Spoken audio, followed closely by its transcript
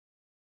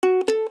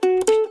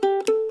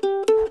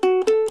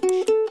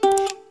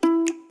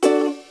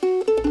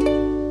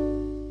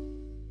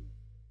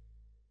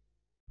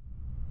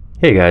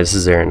Hey guys,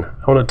 this is Aaron.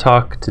 I want to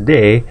talk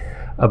today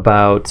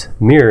about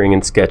mirroring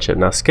in SketchUp.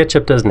 Now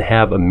SketchUp doesn't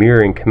have a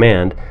mirroring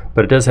command,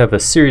 but it does have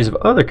a series of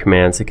other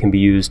commands that can be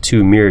used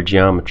to mirror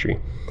geometry.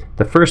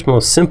 The first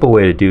most simple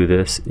way to do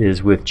this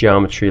is with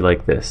geometry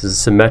like this. This is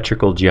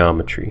symmetrical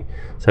geometry.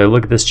 So I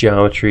look at this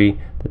geometry,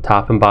 the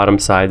top and bottom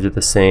sides are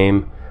the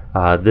same.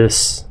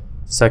 This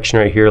section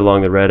right here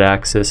along the red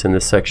axis and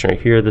this section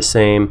right here are the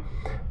same,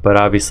 but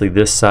obviously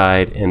this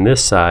side and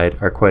this side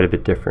are quite a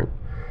bit different.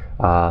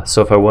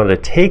 So if I wanted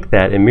to take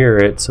that and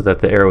mirror it so that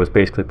the arrow is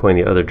basically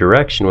pointing the other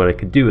direction, what I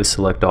could do is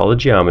select all the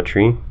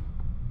geometry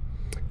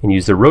and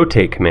use the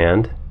rotate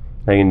command.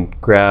 I can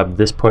grab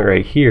this point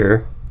right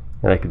here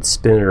and I could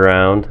spin it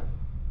around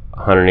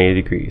 180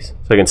 degrees.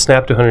 So I can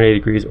snap to 180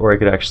 degrees, or I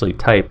could actually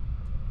type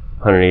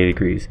 180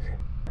 degrees.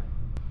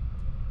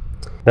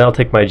 Then I'll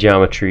take my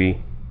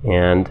geometry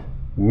and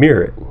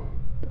mirror it.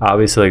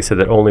 Obviously, like I said,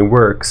 that only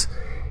works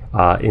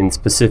in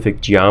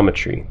specific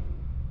geometry.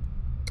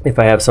 If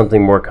I have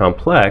something more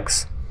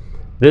complex,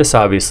 this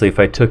obviously, if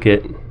I took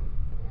it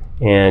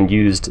and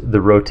used the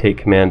rotate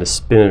command to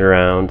spin it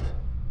around,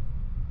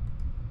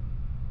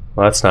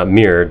 well, that's not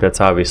mirrored,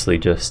 that's obviously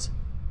just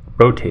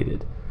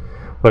rotated.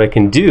 What I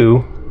can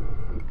do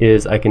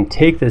is I can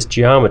take this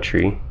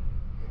geometry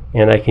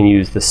and I can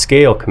use the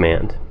scale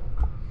command.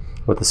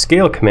 With the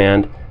scale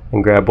command, I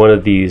can grab one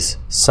of these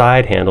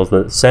side handles,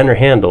 the center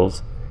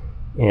handles,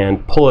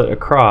 and pull it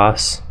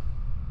across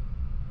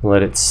and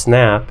let it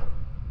snap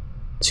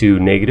to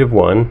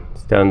 -1.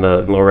 Down in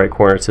the lower right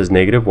corner it says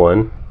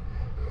 -1.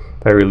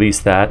 If I release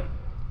that,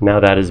 now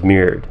that is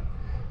mirrored.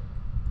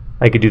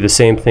 I could do the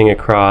same thing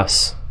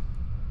across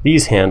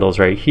these handles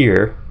right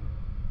here,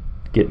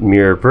 get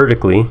mirror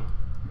vertically,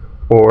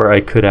 or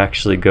I could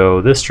actually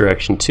go this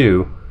direction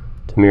too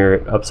to mirror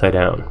it upside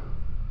down.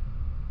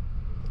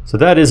 So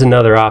that is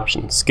another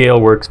option. Scale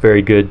works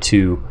very good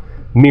to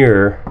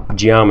mirror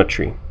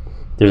geometry.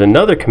 There's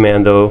another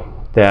command though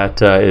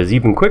that is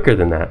even quicker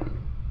than that.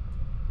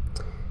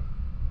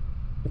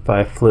 If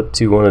I flip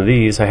to one of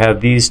these, I have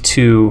these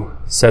two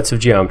sets of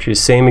geometry,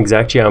 same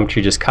exact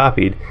geometry, just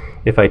copied.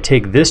 If I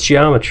take this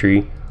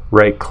geometry,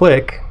 right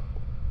click,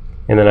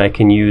 and then I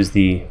can use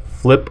the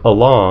flip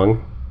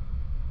along,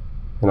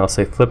 and I'll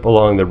say flip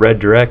along the red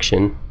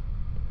direction,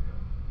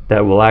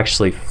 that will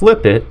actually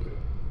flip it,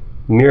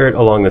 mirror it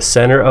along the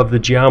center of the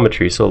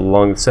geometry, so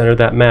along the center of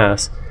that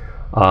mass,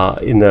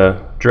 in the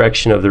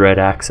direction of the red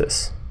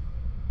axis.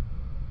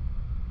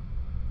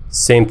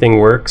 Same thing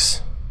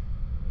works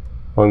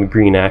along the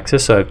green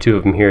axis, so I have two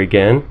of them here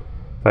again.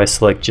 If I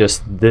select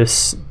just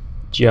this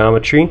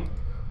geometry,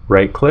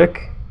 right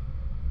click,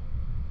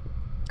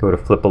 go to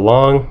flip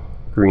along,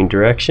 green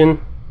direction,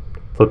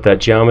 flip that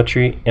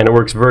geometry, and it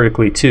works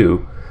vertically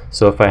too.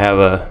 So if I have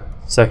a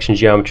section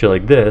geometry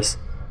like this,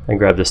 I can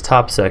grab this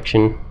top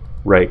section,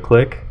 right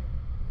click,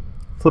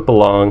 flip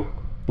along,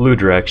 blue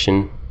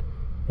direction,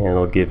 and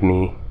it'll give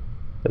me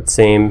that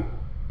same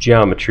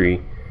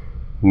geometry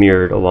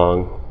mirrored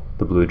along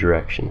the blue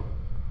direction.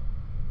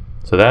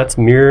 So that's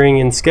mirroring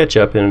in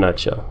SketchUp in a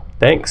nutshell.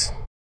 Thanks.